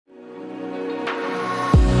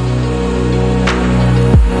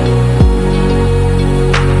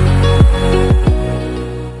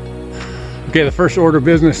Okay, the first order of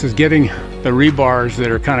business is getting the rebars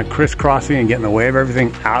that are kind of crisscrossing and getting in the way of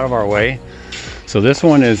everything out of our way. So this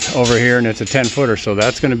one is over here and it's a 10-footer, so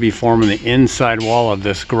that's going to be forming the inside wall of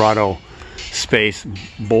this grotto space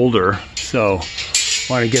boulder. So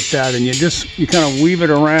want to get that, and you kind of weave it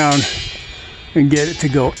around and get it to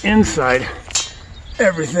go inside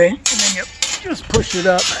everything, and then you just push it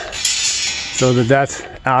up so that that's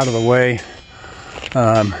out of the way.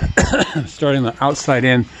 Starting the outside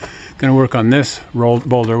in, going to work on this rolled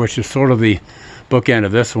boulder, which is sort of the bookend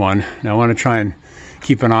of this one. Now I want to try and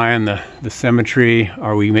keep an eye on the symmetry.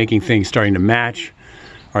 Are we making things starting to match?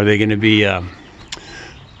 Are they going to be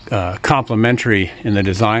complementary in the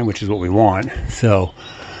design, which is what we want? So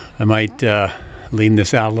I might lean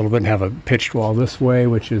this out a little bit and have a pitched wall this way,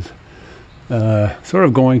 which is sort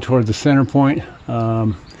of going toward the center point.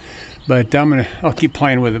 But I'll keep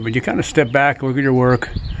playing with it. But you kind of step back, look at your work,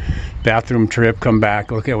 bathroom trip, come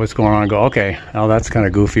back, look at what's going on, and go, okay, oh, that's kind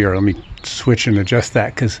of goofy, or let me switch and adjust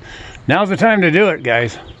that, because now's the time to do it,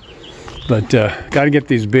 guys. But got to get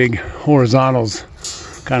these big horizontals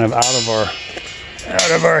kind of out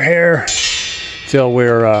of our hair till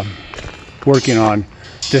we're working on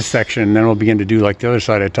this section, and then we'll begin to do like the other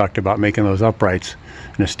side I talked about, making those uprights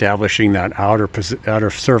and establishing that outer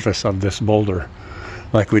surface of this boulder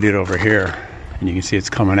like we did over here. And you can see it's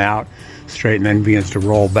coming out straight and then begins to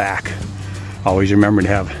roll back. Always remember to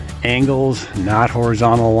have angles, not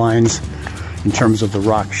horizontal lines, in terms of the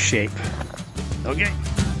rock shape. Okay.